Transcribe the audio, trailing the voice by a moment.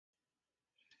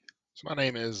So my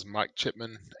name is Mike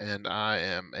Chipman, and I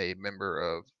am a member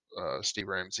of Steve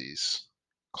Ramsey's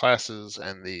classes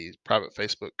and the private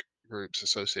Facebook groups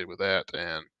associated with that.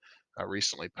 And I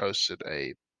recently posted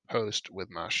a post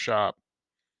with my shop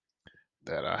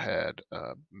that I had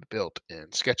built in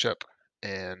SketchUp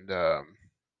and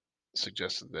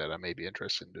suggested that I may be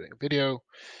interested in doing a video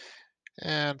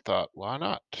and thought, why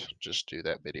not just do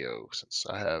that video since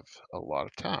I have a lot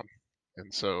of time.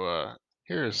 And so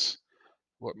here's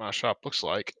what my shop looks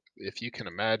like. If you can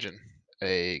imagine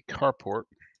a carport,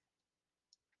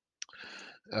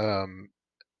 um,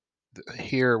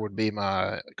 here would be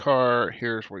my car.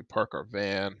 Here's where we park our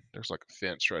van. There's like a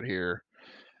fence right here.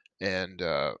 And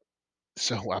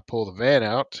so I pull the van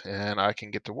out and I can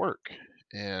get to work.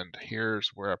 And here's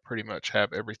where I pretty much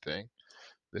have everything.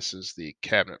 This is the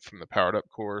cabinet from the Powered Up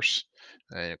course.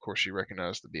 And of course, you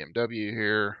recognize the BMW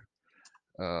here,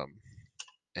 um,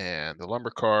 and the lumber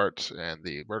cart and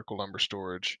the vertical lumber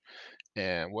storage.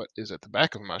 And what is at the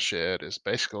back of my shed is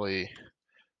basically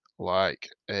like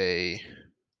a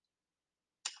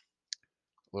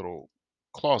little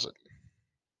closet.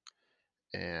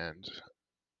 And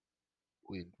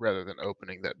we, rather than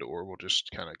opening that door, we'll just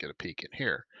kind of get a peek in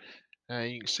here.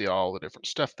 And you can see all the different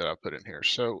stuff that I put in here.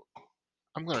 So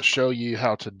I'm going to show you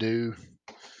how to do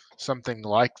something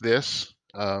like this.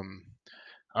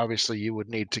 Obviously, you would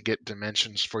need to get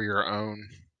dimensions for your own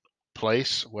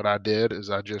place. What I did is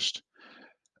I just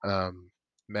um,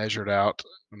 measured out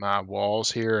my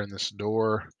walls here and this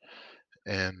door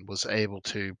and was able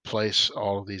to place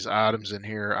all of these items in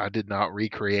here. I did not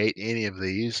recreate any of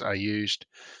these. I used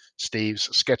Steve's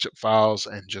SketchUp files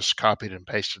and just copied and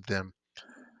pasted them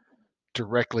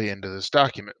directly into this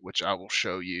document, which I will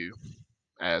show you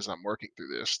as I'm working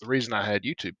through this. The reason I had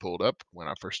YouTube pulled up when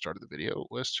I first started the video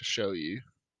was to show you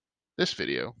this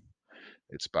video.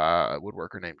 It's by a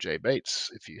woodworker named Jay Bates.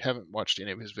 If you haven't watched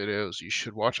any of his videos, you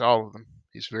should watch all of them.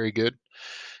 He's very good.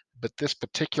 But this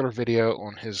particular video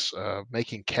on his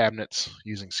making cabinets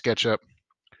using SketchUp,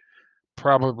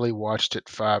 probably watched it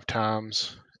 5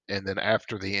 times, and then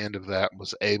after the end of that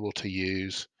was able to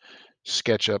use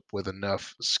SketchUp with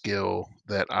enough skill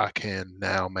that I can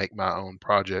now make my own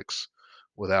projects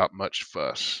without much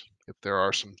fuss. If there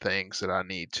are some things that I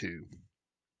need to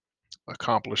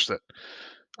accomplish that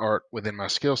aren't within my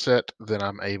skill set, then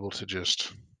I'm able to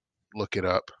just look it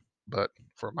up. But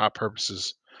for my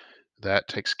purposes, that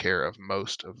takes care of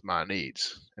most of my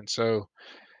needs. And so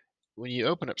when you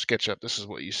open up SketchUp, this is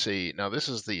what you see. Now, this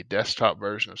is the desktop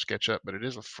version of SketchUp, but it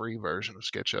is a free version of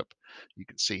SketchUp. You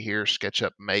can see here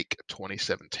SketchUp Make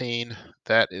 2017. Um,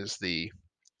 that is the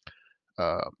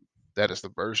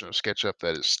version of SketchUp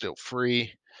that is still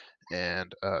free,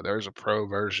 and there's a pro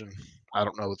version. I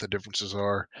don't know what the differences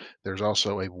are. There's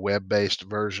also a web-based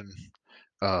version.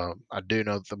 I do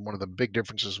know that one of the big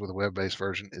differences with a web-based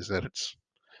version is that it's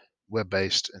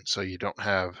web-based, and so you don't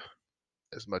have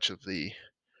as much of the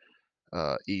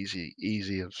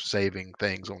easy of saving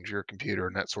things on your computer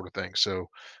and that sort of thing. So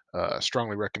I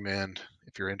strongly recommend,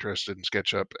 if you're interested in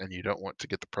SketchUp and you don't want to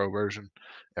get the pro version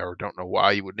or don't know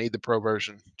why you would need the pro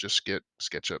version, just get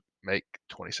SketchUp Make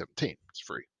 2017. It's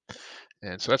free.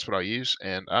 And so that's what I use.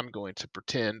 And I'm going to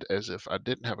pretend as if I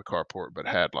didn't have a carport but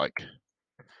had like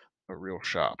a real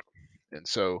shop. And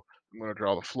so I'm going to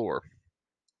draw the floor.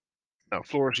 Now,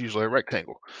 floor is usually a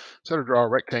rectangle. So to draw a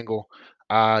rectangle,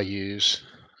 I use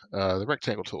the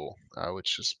rectangle tool,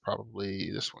 which is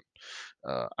probably this one.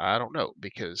 I don't know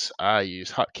because I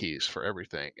use hotkeys for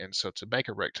everything. And so to make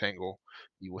a rectangle,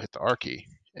 you will hit the R key.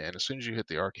 And as soon as you hit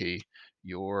the R key,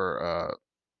 you're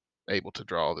able to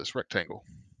draw this rectangle.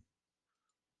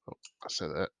 Oh, I said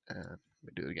that, and let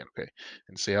me do it again. Okay.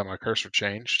 And see how my cursor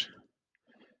changed?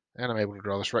 And I'm able to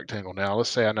draw this rectangle. Now, let's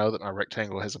say I know that my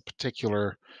rectangle has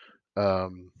a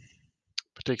um,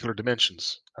 particular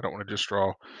dimensions. I don't want to just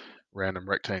draw random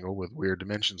rectangle with weird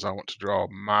dimensions. I want to draw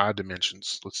my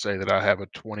dimensions. Let's say that I have a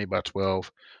 20 by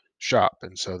 12 shop.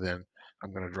 And so then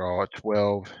I'm going to draw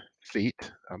 12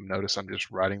 feet. Notice I'm just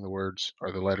writing the words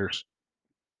or the letters,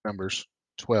 numbers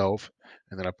 12.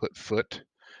 And then I put foot.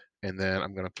 And then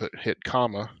I'm going to hit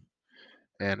comma.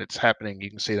 And it's happening. You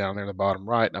can see down there in the bottom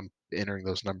right. I'm entering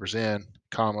those numbers in,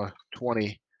 comma,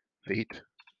 20 feet.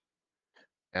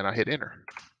 And I hit enter.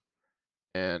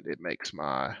 And it makes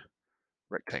my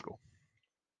rectangle.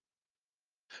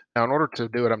 Now, in order to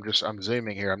do it, I'm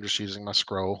zooming here. I'm just using my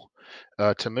scroll.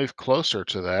 To move closer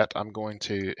to that, I'm going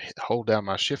to hold down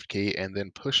my shift key and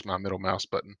then push my middle mouse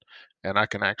button, and I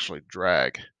can actually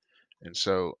drag. And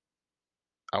so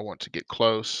I want to get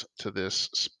close to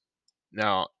this.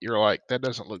 Now, you're like, that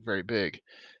doesn't look very big.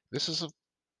 This is a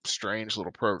strange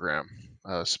little program.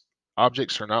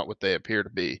 Objects are not what they appear to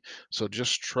be. So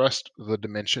just trust the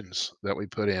dimensions that we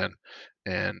put in,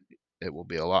 and it will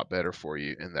be a lot better for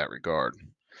you in that regard.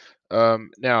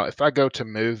 Now, if I go to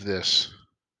move this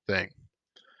thing,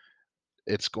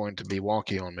 it's going to be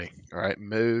wonky on me. All right,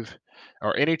 move,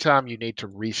 or anytime you need to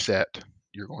reset,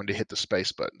 you're going to hit the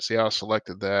space button. See how I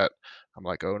selected that? I'm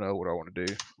like, oh no, what do I want to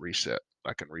do? Reset.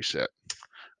 I can reset.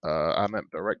 I'm at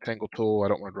the rectangle tool. I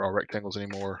don't want to draw rectangles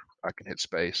anymore. I can hit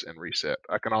space and reset.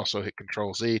 I can also hit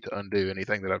Control Z to undo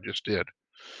anything that I've just did.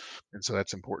 And so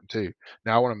that's important too.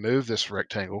 Now I want to move this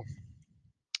rectangle.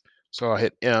 So I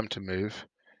hit M to move,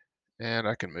 and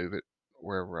I can move it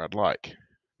wherever I'd like.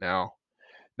 Now,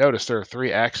 notice there are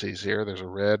three axes here. There's a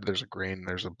red, there's a green,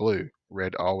 there's a blue.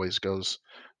 Red always goes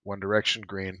one direction,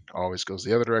 green always goes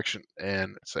the other direction,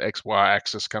 and it's the XY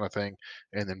axis kind of thing.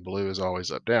 And then blue is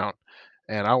always up, down.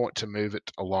 And I want to move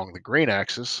it along the green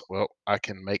axis. Well, I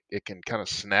can make it can kind of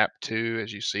snap to,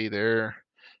 as you see there,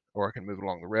 or I can move it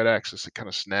along the red axis. It kind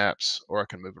of snaps, or I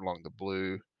can move it along the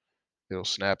blue. It'll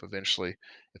snap eventually.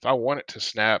 If I want it to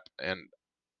snap and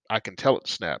I can tell it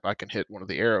to snap, I can hit one of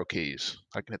the arrow keys.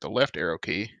 I can hit the left arrow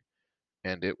key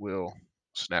and it will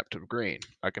snap to green.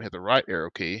 I can hit the right arrow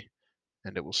key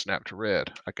and it will snap to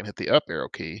red. I can hit the up arrow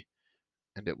key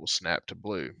and it will snap to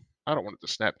blue. I don't want it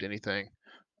to snap to anything.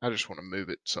 I just want to move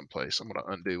it someplace. I'm going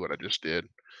to undo what I just did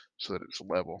so that it's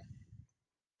level.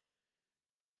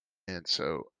 And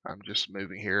so I'm just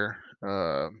moving here.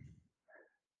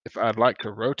 If I'd like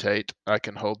to rotate, I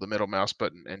can hold the middle mouse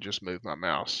button and just move my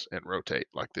mouse and rotate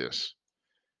like this.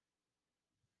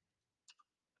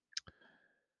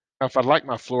 Now, if I'd like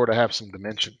my floor to have some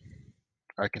dimension,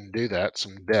 I can do that,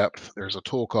 some depth. There's a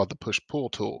tool called the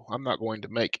push-pull tool. I'm not going to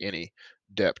make any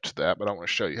depth to that, but I want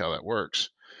to show you how that works.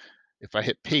 If I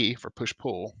hit P for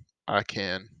push-pull, I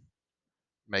can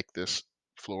make this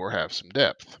floor have some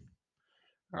depth.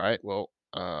 All right, well,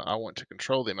 I want to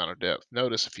control the amount of depth.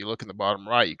 Notice if you look in the bottom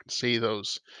right, you can see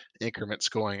those increments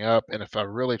going up. And if I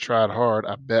really tried hard,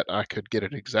 I bet I could get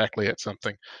it exactly at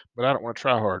something, but I don't want to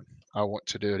try hard. I want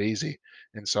to do it easy.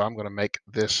 And so I'm going to make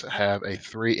this have a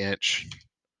 3-inch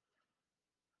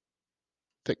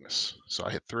thickness. So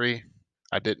I hit 3.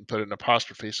 I didn't put an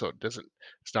apostrophe, so it's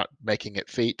not making it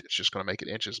feet. It's just going to make it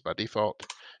inches by default.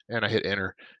 And I hit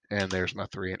enter, and there's my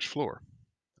 3-inch floor.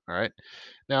 All right.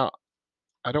 Now,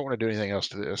 I don't want to do anything else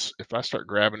to this. If I start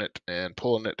grabbing it and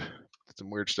pulling it,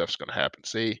 some weird stuff's going to happen.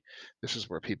 See, this is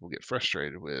where people get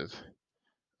frustrated with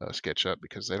SketchUp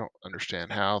because they don't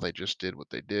understand how they just did what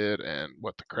they did and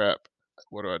what the crap.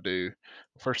 What do I do?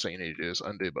 The first thing you need to do is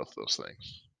undo both of those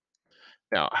things.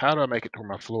 Now, how do I make it to where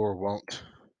my floor won't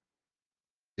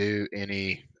do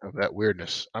any of that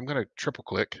weirdness? I'm going to triple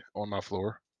click on my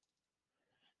floor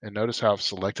and notice how I've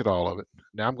selected all of it.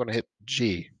 Now I'm going to hit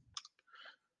G.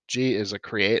 G is a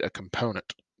create a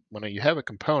component. When you have a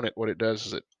component, what it does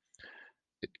is it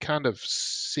kind of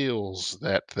seals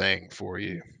that thing for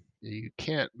you. You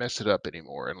can't mess it up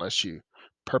anymore unless you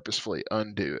purposefully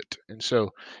undo it. And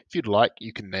so if you'd like,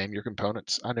 you can name your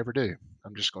components. I never do.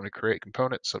 I'm just going to create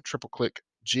components. So triple click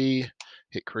G,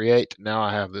 hit create. Now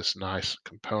I have this nice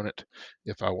component.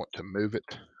 If I want to move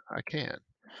it, I can.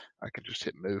 I can just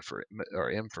hit move for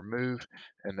or M for move,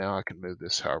 and now I can move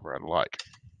this however I'd like.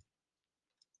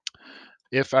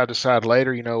 If I decide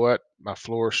later, you know what, my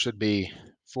floor should be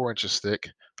 4 inches thick,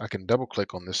 I can double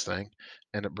click on this thing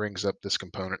and it brings up this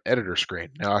component editor screen.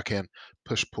 Now I can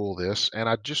push pull this and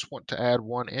I just want to add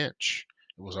 1 inch.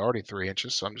 It was already 3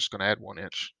 inches, so I'm just going to add 1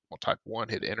 inch. I'll type 1,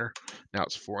 hit enter. Now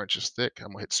it's 4 inches thick.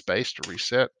 I'm going to hit space to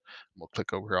reset. I'm going to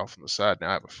click over here off on the side. Now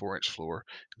I have a 4-inch floor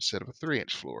instead of a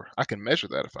 3-inch floor. I can measure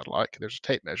that if I'd like. There's a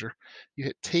tape measure. You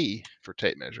hit T for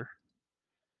tape measure.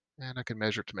 And I can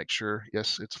measure to make sure,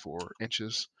 yes, it's 4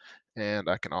 inches. And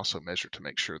I can also measure to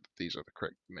make sure that these are the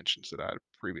correct dimensions that I had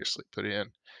previously put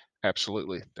in.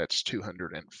 Absolutely, that's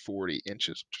 240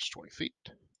 inches, which is 20 feet.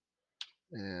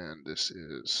 And this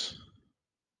is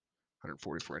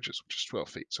 144 inches, which is 12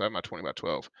 feet. So I have my 20 by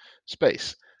 12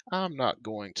 space. I'm not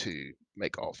going to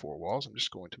make all 4 walls. I'm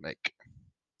just going to make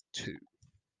 2.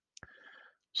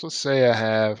 So let's say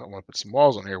I want to put some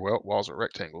walls on here. Well, walls are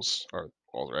rectangles, or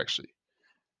walls are actually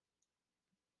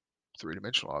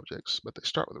 3-dimensional objects, but they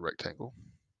start with a rectangle.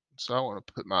 So I want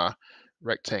to put my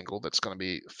rectangle that's going to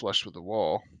be flush with the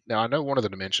wall. Now I know one of the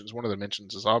dimensions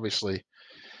is obviously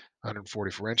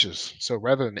 144 inches. So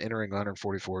rather than entering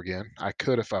 144 again, I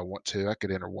could, if I want to, I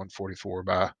could enter 144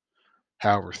 by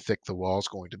however thick the wall is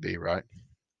going to be, right?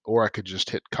 Or I could just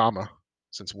hit comma,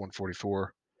 since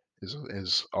 144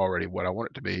 is already what I want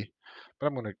it to be.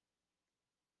 But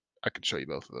I can show you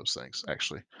both of those things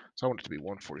actually. So I want it to be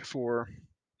 144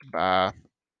 by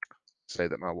say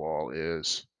that my wall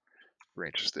is 3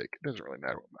 inches thick. It doesn't really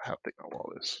matter how thick my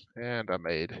wall is. And I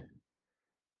made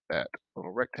that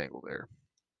little rectangle there.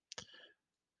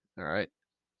 All right.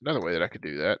 Another way that I could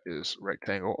do that is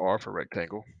rectangle, R for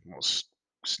rectangle. I'm going to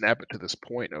snap it to this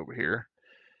point over here,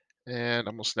 and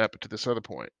I'm going to snap it to this other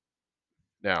point.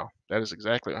 Now, that is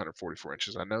exactly 144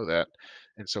 inches. I know that.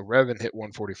 And so rather than hit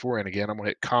 144 in again, I'm going to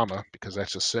hit comma because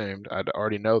that's assumed. I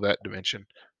already know that dimension.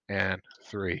 And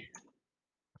 3.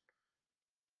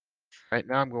 Right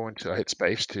now I'm going to hit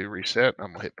space to reset. I'm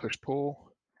going to hit push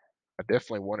pull. I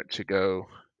definitely want it to go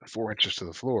 4 inches to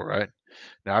the floor, right?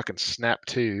 Now I can snap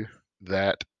to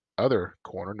that other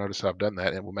corner. Notice how I've done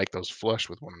that, and we'll make those flush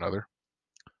with one another.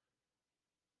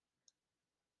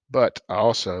 But I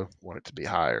also want it to be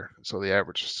higher. So the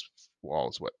average wall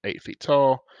is what, 8 feet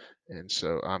tall. And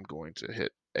so I'm going to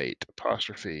hit 8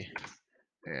 apostrophe,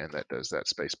 and that does that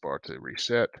space bar to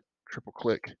reset. Triple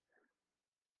click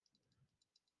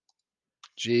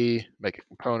G, make a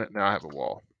component. Now I have a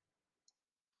wall.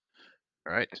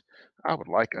 All right. I would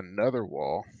like another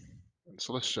wall. And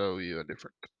so let's show you a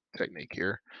different technique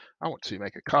here. I want to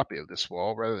make a copy of this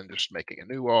wall rather than just making a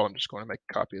new wall. I'm just going to make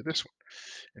a copy of this one.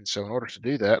 And so in order to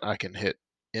do that, I can hit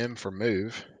M for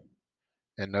move,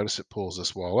 and notice it pulls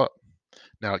this wall up.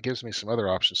 Now it gives me some other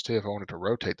options too. If I wanted to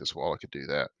rotate this wall, I could do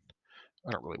that.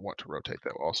 I don't really want to rotate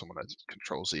that wall, so I'm going to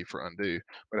Control Z for undo.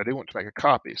 But I do want to make a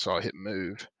copy, so I'll hit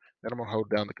move. Then I'm going to hold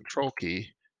down the Control key,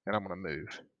 and I'm going to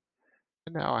move.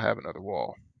 And now I have another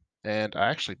wall. And I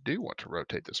actually do want to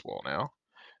rotate this wall now.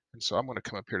 And so I'm going to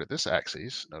come up here to this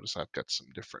axis. Notice I've got some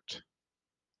different,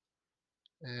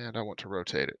 and I want to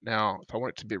rotate it. Now, if I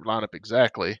want it to be line up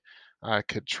exactly, I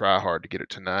could try hard to get it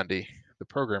to 90. The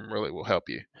program really will help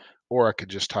you. Or I could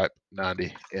just type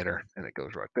 90, enter, and it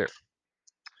goes right there.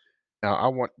 Now I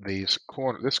want this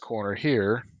corner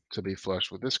here to be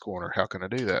flush with this corner. How can I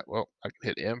do that? Well, I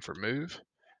can hit M for move.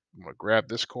 I'm going to grab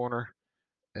this corner,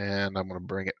 and I'm going to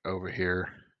bring it over here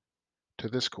to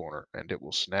this corner, and it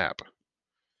will snap.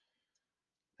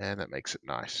 And that makes it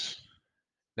nice.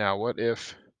 Now, what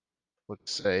if,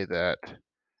 let's say that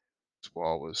this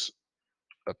wall was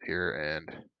up here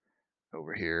and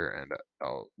over here, and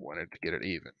I wanted to get it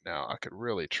even. Now, I could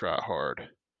really try hard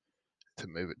to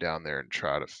move it down there and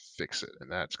try to fix it,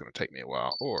 and that's going to take me a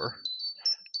while. Or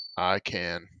I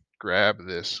can grab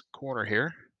this corner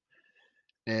here,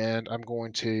 and I'm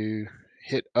going to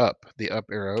hit up, the up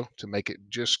arrow, to make it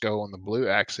just go on the blue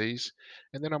axis,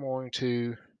 and then I'm going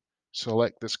to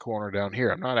select this corner down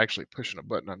here. I'm not actually pushing a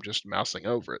button, I'm just mousing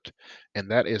over it.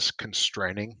 And that is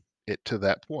constraining it to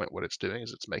that point. What it's doing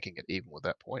is it's making it even with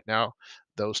that point. Now,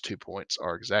 those 2 points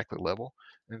are exactly level.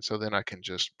 And so then I can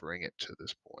just bring it to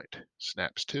this point.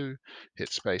 Snaps to, hit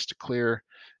space to clear,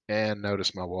 and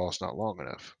notice my wall is not long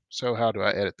enough. So how do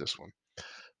I edit this one?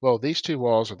 Well, these 2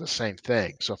 walls are the same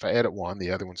thing. So if I edit one,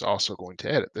 the other one's also going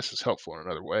to edit. This is helpful in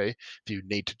another way. If you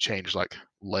need to change like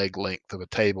leg length of a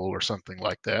table or something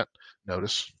like that,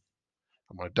 notice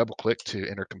I'm going to double click to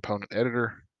enter component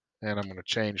editor, and I'm going to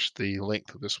change the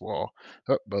length of this wall.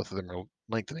 Oh, both of them are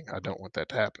lengthening. I don't want that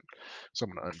to happen. So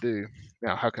I'm going to undo.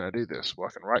 Now, how can I do this? Well,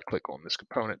 I can right click on this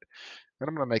component, and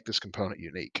I'm going to make this component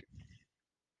unique.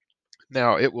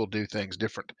 Now, it will do things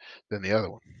different than the other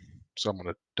one. So I'm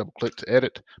going to double click to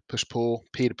edit, push pull,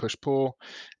 P to push pull,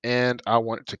 and I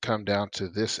want it to come down to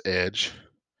this edge.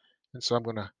 And so I'm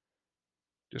going to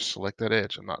just select that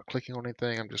edge. I'm not clicking on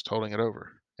anything, I'm just holding it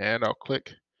over. And I'll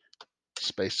click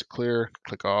space to clear,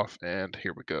 click off, and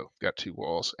here we go. Got 2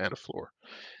 walls and a floor.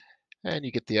 And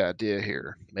you get the idea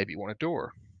here. Maybe you want a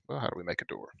door. Well, how do we make a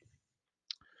door?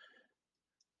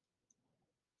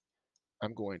 I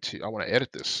want to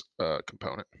edit this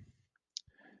component.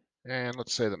 And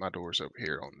let's say that my door is over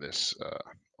here on this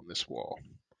wall.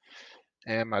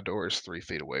 And my door is 3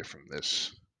 feet away from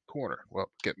this corner.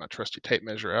 Well, get my trusty tape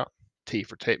measure out, T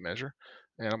for tape measure,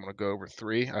 and I'm going to go over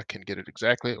 3. I can get it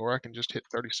exactly, or I can just hit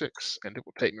 36, and it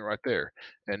will take me right there.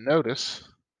 And notice,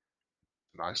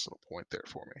 nice little point there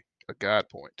for me, a guide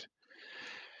point.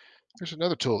 There's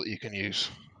another tool that you can use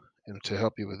to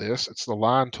help you with this. It's the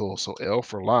line tool, so L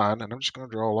for line, and I'm just going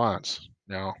to draw lines.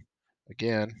 Now,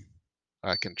 again,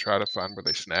 I can try to find where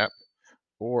they snap,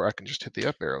 or I can just hit the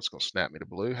up arrow. It's going to snap me to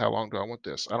blue. How long do I want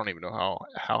this? I don't even know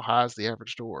how high is the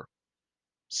average door.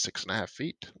 6.5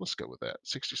 feet. Let's go with that.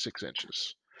 66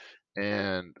 inches.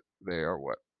 And they are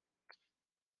what?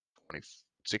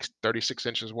 36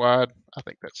 inches wide. I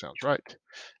think that sounds right.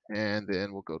 And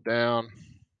then we'll go down.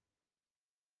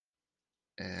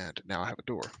 And now I have a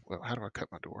door. Well, how do I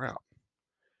cut my door out?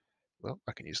 Well,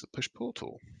 I can use the push pull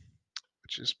tool,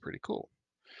 which is pretty cool.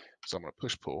 So I'm going to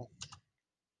push pull.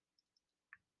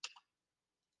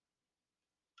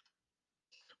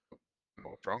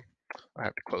 wrong. I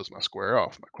have to close my square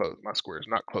off. My square is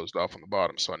not closed off on the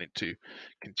bottom, so I need to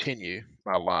continue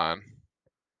my line.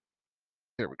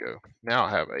 There we go. Now I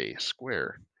have a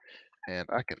square, and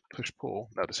I can push pull.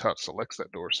 Notice how it selects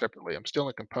that door separately. I'm still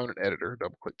in component editor.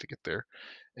 Double click to get there,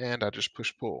 and I just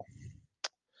push pull.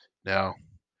 Now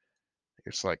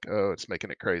it's like, oh, it's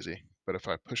making it crazy. But if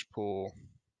I push pull,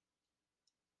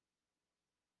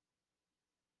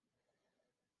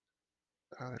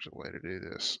 there's a way to do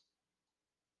this.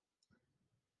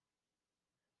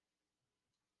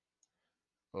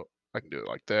 Oh, I can do it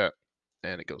like that,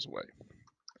 and it goes away.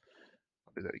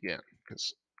 I'll do that again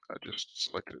because I just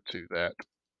selected it to that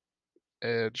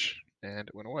edge, and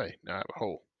it went away. Now I have a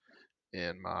hole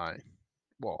in my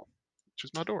wall, which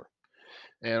is my door.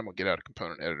 And I'm going to get out of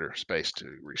component editor space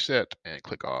to reset and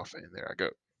click off, and there I go.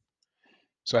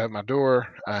 So I have my door,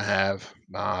 I have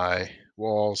my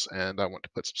walls, and I want to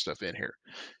put some stuff in here.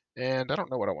 And I don't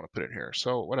know what I want to put in here.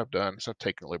 So what I've done is I've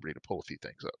taken the liberty to pull a few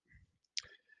things up.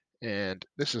 And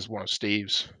this is one of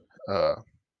Steve's uh,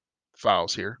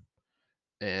 files here.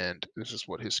 And this is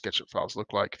what his SketchUp files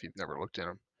look like if you've never looked in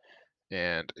them.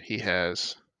 And he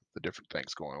has the different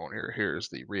things going on here. Here's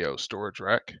the Rio storage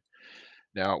rack.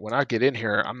 Now, when I get in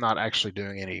here, I'm not actually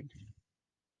doing any.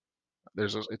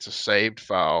 It's a saved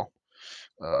file.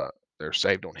 Uh, they're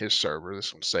saved on his server.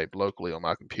 This one's saved locally on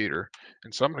my computer.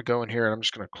 And so I'm going to go in here and I'm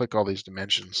just going to click all these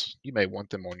dimensions. You may want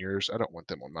them on yours. I don't want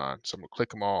them on mine. So I'm going to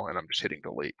click them all and I'm just hitting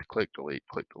delete. Click, delete,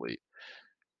 click, delete.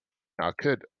 Now I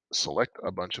could select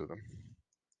a bunch of them.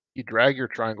 You drag your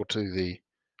triangle to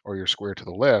or your square to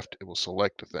the left, it will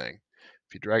select a thing.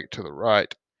 If you drag it to the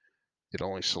right, it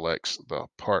only selects the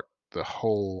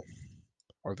whole,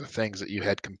 or the things that you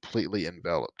had completely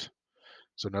enveloped.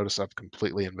 So notice I've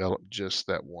completely enveloped just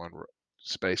that one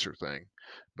spacer thing.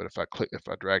 But if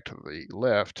I drag to the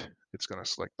left, it's going to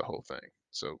select the whole thing.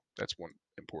 So that's one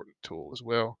important tool as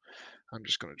well. I'm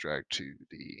just going to drag to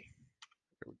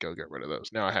there we go, get rid of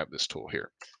those. Now I have this tool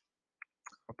here,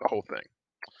 the whole thing.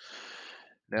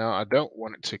 Now I don't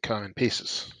want it to come in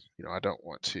pieces. I don't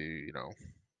want to,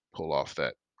 pull off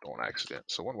that on accident.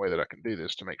 So one way that I can do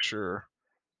this to make sure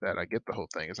that I get the whole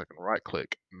thing is I can right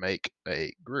click, make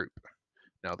a group.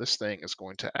 Now this thing is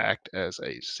going to act as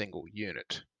a single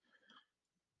unit.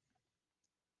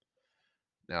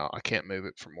 Now I can't move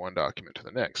it from one document to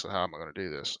the next. So how am I going to do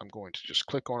this? I'm going to just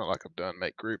click on it like I've done,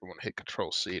 make group. I'm going to hit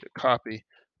Control C to copy.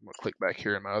 I'm going to click back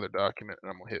here in my other document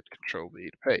and I'm going to hit Control V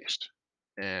to paste.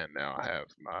 And now I have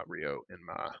my Rio in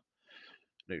my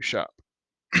new shop.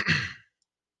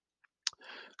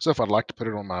 So if I'd like to put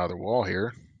it on my other wall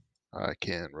here, I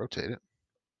can rotate it.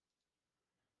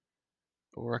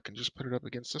 Or I can just put it up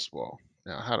against this wall.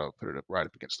 Now, how do I put it up right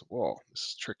up against the wall? This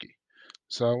is tricky.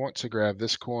 So I want to grab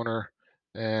this corner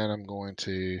and I'm going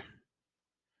to,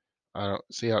 I don't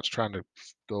see how it's trying to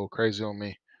go crazy on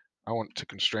me. I want it to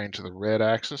constrain to the red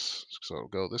axis. So it'll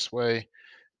go this way.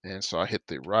 And so I hit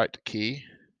the right key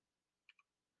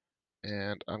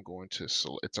and I'm going to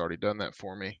select, it's already done that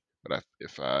for me. But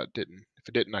if it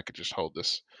didn't, I could just hold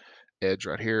this edge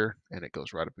right here and it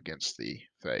goes right up against the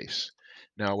face.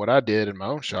 Now what I did in my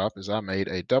own shop is I made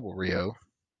a double Rio,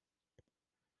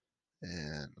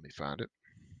 and let me find it.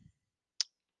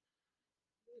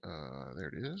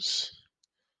 There it is.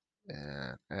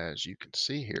 And as you can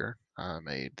see here, I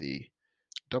made the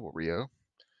double Rio.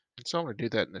 And so I'm going to do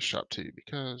that in this shop too,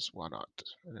 because why not?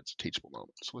 And it's a teachable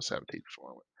moment. So let's have a teachable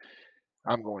moment.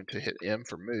 I'm going to hit M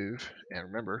for move. And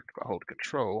remember, if I hold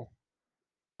control,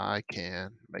 I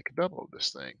can make a double of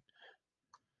this thing.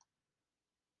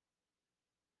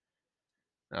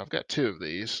 Now I've got two of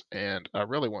these, and I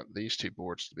really want these two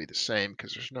boards to be the same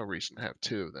because there's no reason to have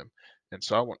two of them. And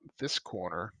so I want this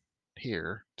corner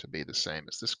here to be the same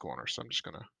as this corner. So I'm just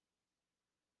going to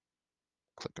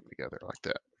click them together like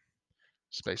that.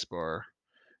 Spacebar,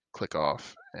 click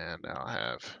off, and now I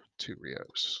have two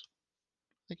Rios.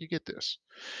 I think you get this.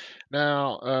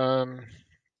 Now,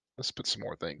 let's put some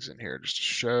more things in here just to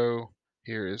show.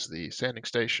 Here is the sanding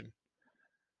station.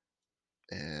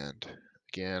 And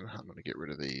again, I'm going to get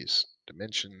rid of these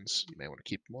dimensions. You may want to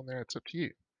keep them on there. It's up to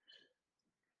you.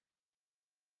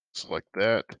 Select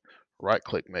that, right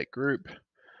click, make group,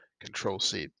 Control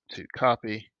C to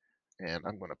copy, and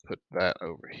I'm going to put that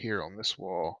over here on this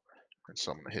wall. And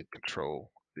so I'm going to hit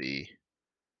Control V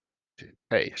to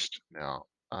paste. Now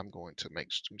I'm just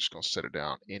going to set it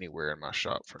down anywhere in my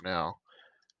shop for now.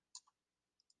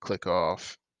 Click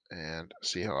off and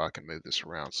see how I can move this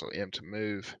around. So M to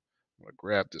move. I'm going to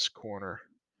grab this corner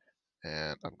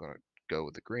and I'm going to go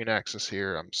with the green axis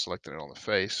here. I'm selecting it on the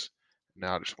face.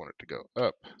 Now I just want it to go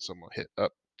up. So I'm going to hit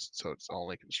up so it's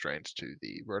only constrains to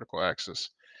the vertical axis.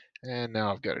 And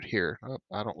now I've got it here. Oh,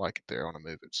 I don't like it there. I want to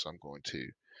move it, so I'm going to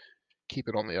keep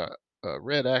it on the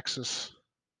red axis,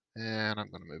 and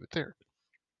I'm going to move it there.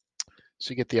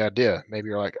 So you get the idea. Maybe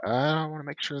you're like, I want to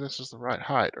make sure this is the right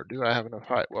height, or do I have enough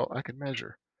height? Well, I can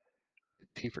measure.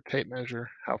 T for tape measure.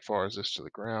 How far is this to the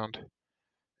ground?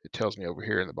 It tells me over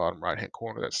here in the bottom right hand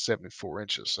corner that's 74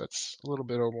 inches. So that's a little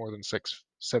bit more than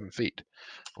 7 feet.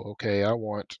 Well, okay, I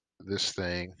want this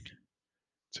thing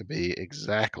to be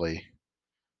exactly,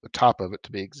 the top of it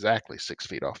to be exactly 6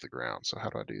 feet off the ground. So how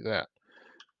do I do that?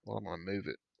 Well, I'm going to move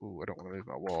it. Ooh, I don't want to move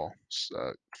my wall.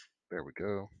 So, there we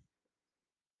go.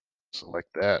 Select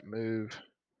that, move.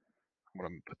 I'm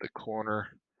going to put the corner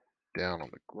down on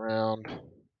the ground.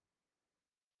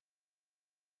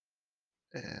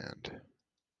 And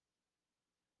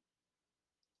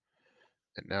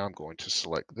now I'm going to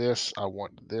select this. I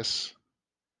want this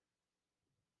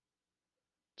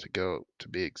to go to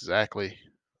be exactly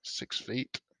 6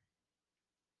 feet.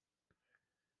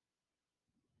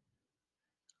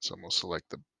 So I'm going to select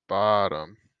the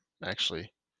bottom.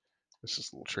 Actually, this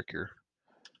is a little trickier.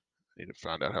 I need to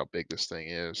find out how big this thing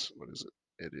is. What is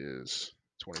it? It is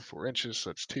 24 inches,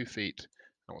 so it's 2 feet.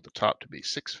 I want the top to be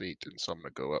 6 feet, and so I'm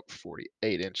going to go up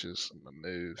 48 inches. I'm going to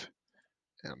move,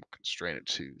 and I'm constrain it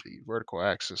to the vertical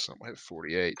axis. I'm going to hit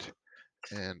 48,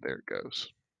 and there it goes.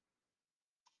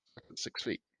 6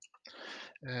 feet.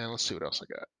 And let's see what else I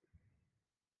got.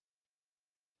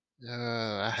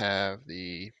 I have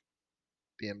the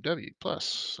BMW Plus.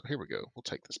 So here we go. We'll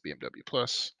take this BMW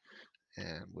Plus,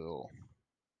 and we'll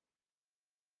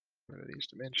rid of these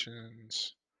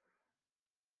dimensions.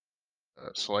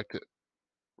 Select it.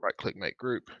 Right-click, make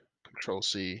group. Control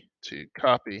C to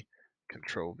copy.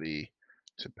 Control V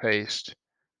to paste.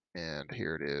 And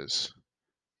here it is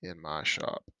in my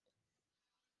shop.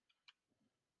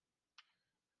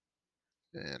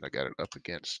 And I got it up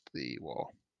against the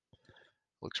wall.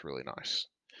 Looks really nice.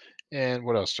 And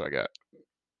what else do I got?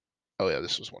 Oh yeah,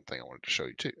 this was one thing I wanted to show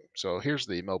you too. So here's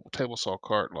the mobile table saw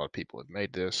cart. A lot of people have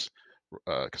made this.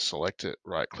 Select it,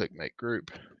 right click, make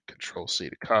group, Control C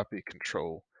to copy,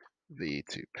 Control V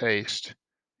to paste.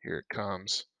 Here it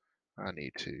comes. I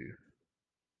need to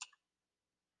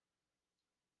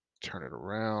turn it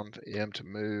around, M to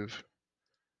move.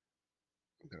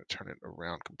 I'm going to turn it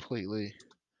around completely,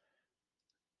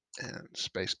 and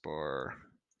spacebar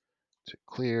to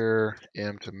clear,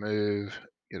 M to move,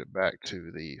 get it back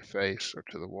to the face or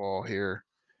to the wall here.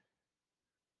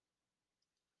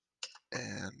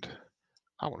 And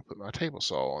I want to put my table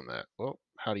saw on that. Well,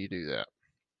 how do you do that?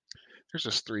 There's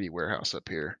this 3D warehouse up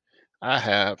here. I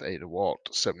have a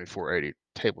DeWalt 7480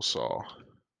 table saw,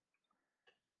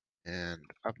 and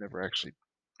I've never actually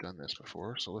done this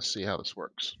before, so let's see how this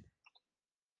works.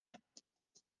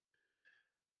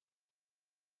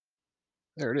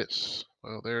 There it is.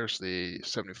 Well, there's the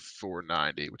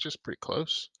 7490, which is pretty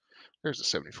close. There's the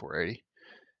 7480.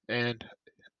 And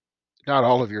not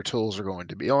all of your tools are going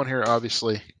to be on here,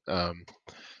 obviously. But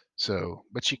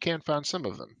you can find some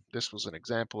of them. This was an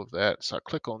example of that. So I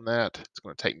click on that. It's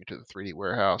going to take me to the 3D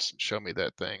warehouse and show me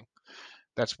that thing.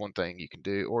 That's one thing you can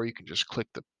do. Or you can just click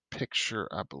the picture,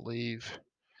 I believe,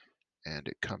 and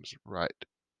it comes right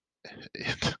in.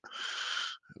 It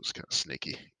was kind of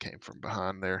sneaky. It came from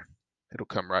behind there. It'll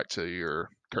come right to your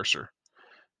cursor.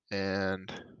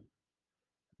 And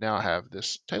now I have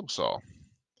this table saw.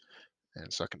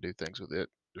 And so I can do things with it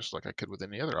just like I could with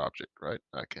any other object, right?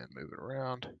 I can move it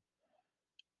around.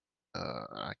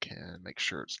 I can make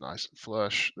sure it's nice and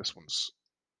flush. This one's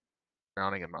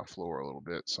drowning in my floor a little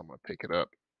bit, so I'm going to pick it up.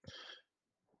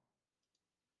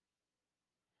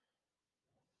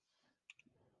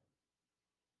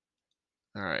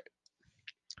 All right.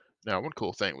 Now, one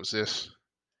cool thing was this.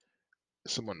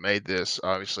 Someone made this.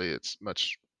 Obviously, it's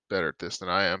much better at this than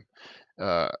I am.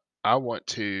 Uh,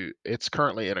 it's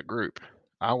currently in a group.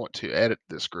 I want to edit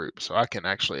this group so I can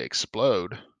actually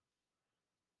explode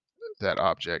that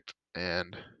object,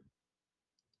 and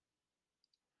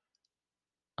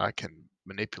I can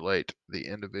manipulate the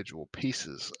individual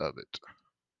pieces of it.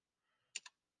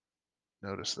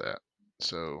 Notice that.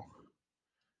 So,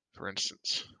 for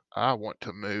instance, I want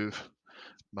to move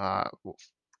my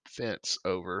fence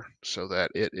over so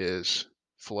that it is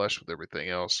flush with everything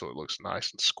else so it looks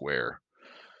nice and square.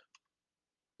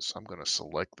 So I'm going to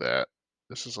select that.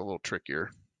 This is a little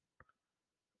trickier.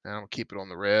 And I'm going to keep it on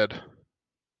the red.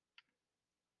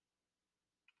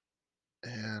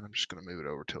 And I'm just going to move it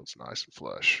over till it's nice and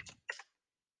flush.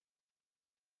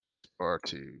 Bar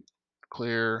to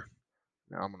clear.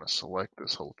 Now I'm going to select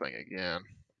this whole thing again.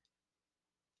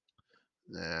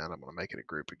 And I'm going to make it a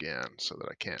group again so that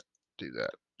I can't do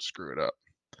that, screw it up.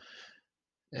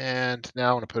 And now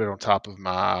I want to put it on top of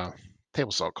my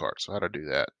table saw cart. So how to do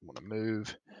that? I'm going to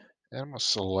move, and I'm going to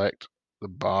select the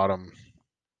bottom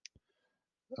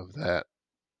of that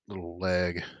little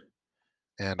leg,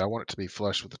 and I want it to be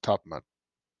flush with the top of my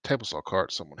table saw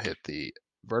cart. So I'm going to hit the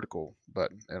vertical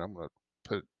button, and I'm going to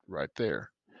put it right there.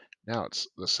 Now it's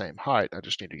the same height. I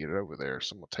just need to get it over there.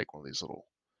 So I'm going to take one of these little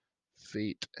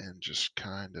feet and just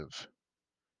kind of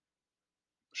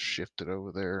shift it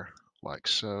over there like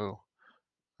so,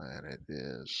 and it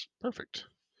is perfect.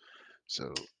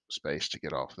 So space to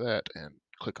get off that and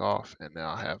click off, and now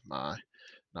I have my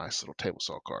nice little table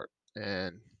saw cart.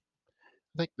 And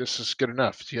I think this is good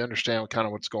enough. Do you understand kind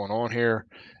of what's going on here?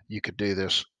 You could do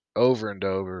this over and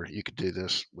over. You could do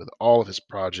this with all of his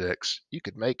projects. You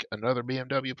could make another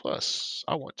BMW Plus.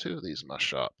 I want 2 of these in my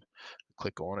shop.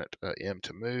 Click on it, M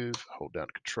to move, hold down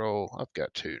Control. I've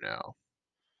got 2 now.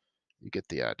 You get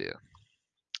the idea.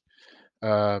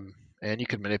 And you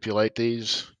can manipulate the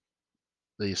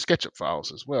SketchUp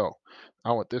files as well.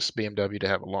 I want this BMW to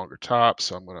have a longer top,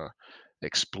 so I'm going to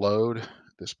explode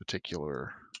this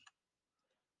particular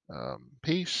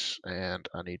piece, and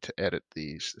I need to edit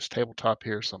this tabletop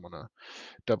here, so I'm going to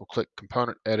double click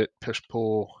component, edit, push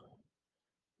pull.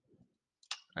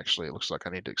 Actually, it looks like I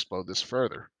need to explode this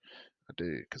further. I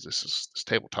do, because this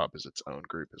tabletop is its own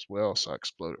group as well, so I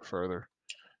explode it further,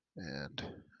 and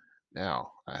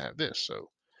now I have this. So,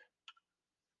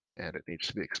 and it needs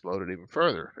to be exploded even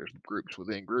further. There's groups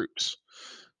within groups.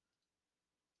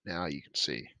 Now you can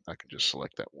see I can just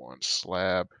select that one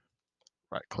slab,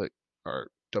 right click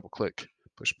or double click,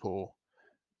 push pull,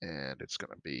 and it's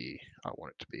going to be, I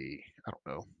want it to be, I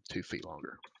don't know, 2 feet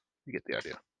longer. You get the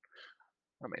idea.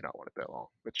 I may not want it that long,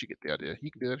 but you get the idea.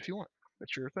 You can do that if you want.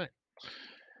 That's your thing.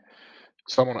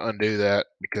 So I want to undo that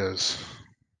because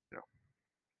I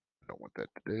don't want that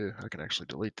to do. I can actually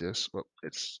delete this. Well, I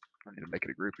need to make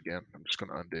it a group again. I'm just going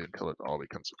to undo until it all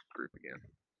becomes a group again.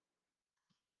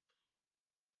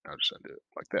 I'll just undo it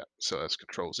like that. So that's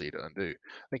Control Z to undo.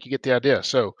 I think you get the idea.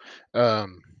 So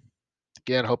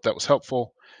again, hope that was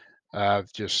helpful.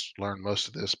 I've just learned most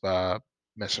of this by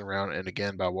messing around, and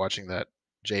again by watching that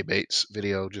Jay Bates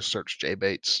video. Just search Jay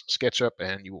Bates SketchUp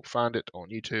and you will find it on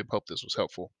YouTube. Hope this was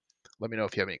helpful. Let me know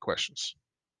if you have any questions.